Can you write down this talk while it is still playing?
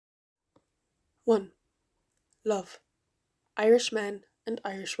1. Love. Irish men and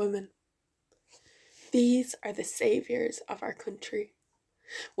Irish women. These are the saviours of our country.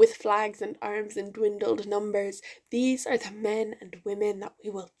 With flags and arms in dwindled numbers, these are the men and women that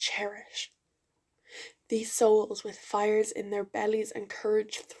we will cherish. These souls with fires in their bellies and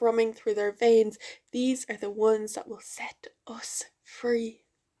courage thrumming through their veins, these are the ones that will set us free.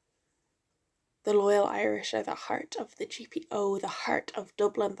 The loyal Irish are the heart of the GPO, the heart of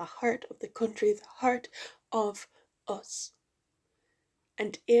Dublin, the heart of the country, the heart of us.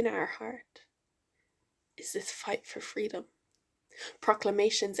 And in our heart is this fight for freedom.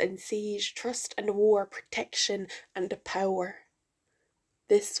 Proclamations and siege, trust and war, protection and power.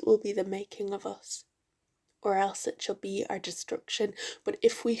 This will be the making of us, or else it shall be our destruction. But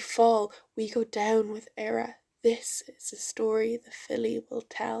if we fall, we go down with Éire. This is the story the filly will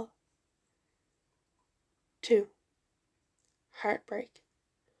tell. 2. Heartbreak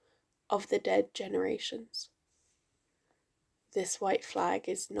of the dead generations. This white flag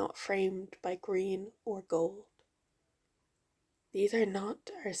is not framed by green or gold. These are not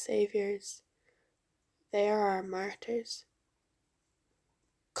our saviours. They are our martyrs.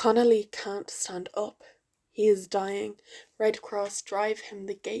 Connolly can't stand up. He is dying. Red Cross drive him.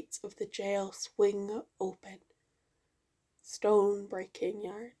 The gates of the jail swing open. Stone breaking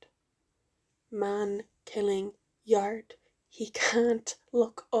yard. Man killing yard. He can't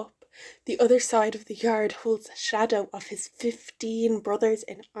look up. The other side of the yard holds a shadow of his 15 brothers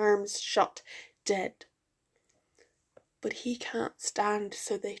in arms shot dead. But he can't stand,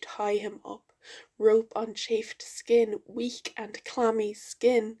 so they tie him up. Rope on chafed skin, weak and clammy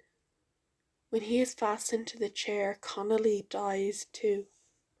skin. When he is fastened to the chair, Connolly dies too.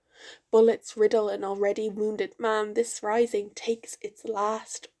 Bullets riddle an already wounded man. This rising takes its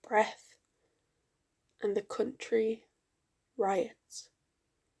last breath. And the country riots.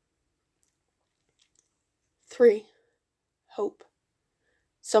 3. Hope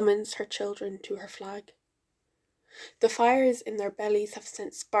summons her children to her flag. The fires in their bellies have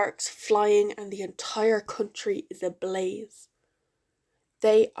sent sparks flying, and the entire country is ablaze.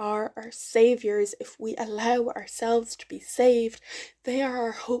 They are our saviours if we allow ourselves to be saved. They are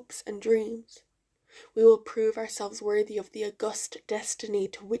our hopes and dreams. We will prove ourselves worthy of the august destiny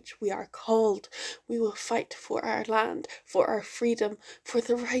to which we are called. We will fight for our land, for our freedom, for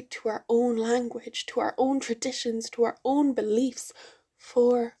the right to our own language, to our own traditions, to our own beliefs,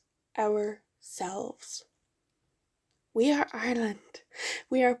 for ourselves. We are Ireland.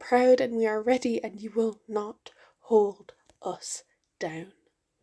 We are proud and we are ready, and you will not hold us down.